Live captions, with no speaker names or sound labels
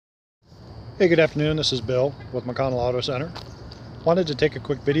Hey, good afternoon. This is Bill with McConnell Auto Center. Wanted to take a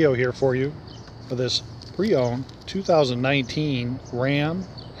quick video here for you for this pre-owned 2019 Ram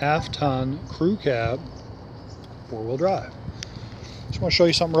half-ton crew cab four-wheel drive. Just want to show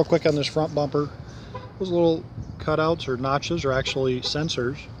you something real quick on this front bumper. Those little cutouts or notches are actually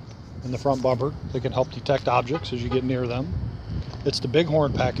sensors in the front bumper that can help detect objects as you get near them. It's the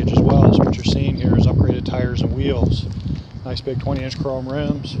Bighorn package as well, so what you're seeing here is upgraded tires and wheels. Nice big 20-inch chrome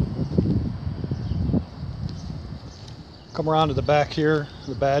rims. Come around to the back here,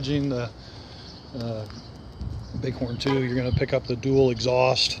 the badging, the Bighorn 2, you're going to pick up the dual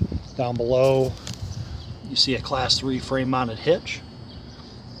exhaust. Down below you see a class 3 frame mounted hitch,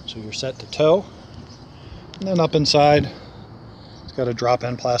 so you're set to tow. And then up inside it's got a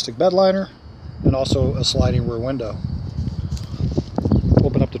drop-in plastic bed liner and also a sliding rear window.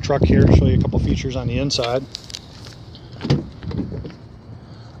 Open up the truck here, show you a couple features on the inside.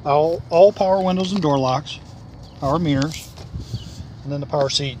 All power windows and door locks, power mirrors, and then the power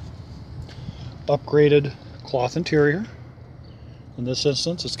seat. Upgraded cloth interior. In this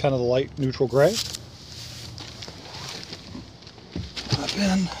instance, it's kind of the light neutral gray. Hop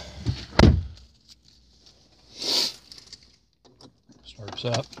in. Starts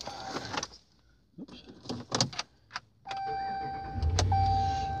up. Oops.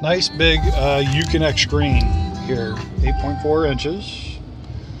 Nice big Uconnect screen here, 8.4 inches.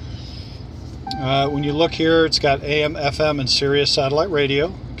 When you look here, it's got AM, FM, and Sirius satellite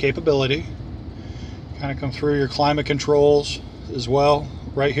radio capability. Kind of come through your climate controls as well.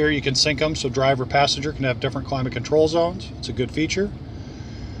 Right here you can sync them so driver passenger can have different climate control zones. It's a good feature.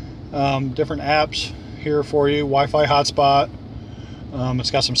 Different apps here for you. Wi-Fi hotspot.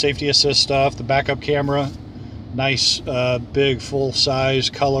 It's got some safety assist stuff. The backup camera. Nice big full-size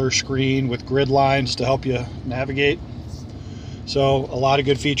color screen with grid lines to help you navigate. So a lot of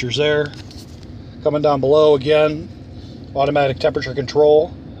good features there. Coming down below again, automatic temperature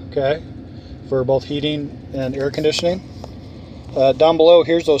control, okay, for both heating and air conditioning. Down below,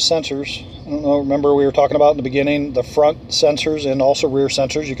 here's those sensors. I don't know, remember we were talking about in the beginning, the front sensors and also rear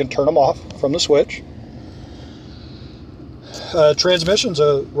sensors. You can turn them off from the switch. Transmission's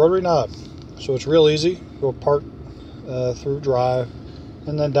a rotary knob, so it's real easy. Go park through drive.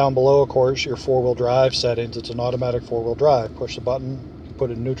 And then down below, of course, your four-wheel drive settings. It's an automatic four-wheel drive. Push the button, you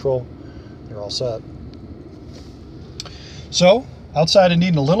put it in neutral, you're all set. So, outside of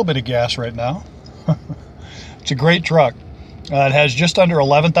needing a little bit of gas right now, it's a great truck. It has just under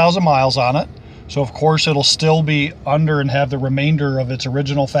 11,000 miles on it. So, of course, it'll still be under and have the remainder of its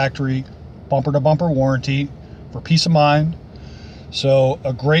original factory bumper-to-bumper warranty for peace of mind. So,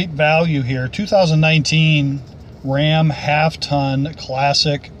 a great value here. 2019 Ram half-ton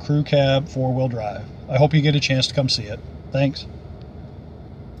classic crew cab four-wheel drive. I hope you get a chance to come see it. Thanks.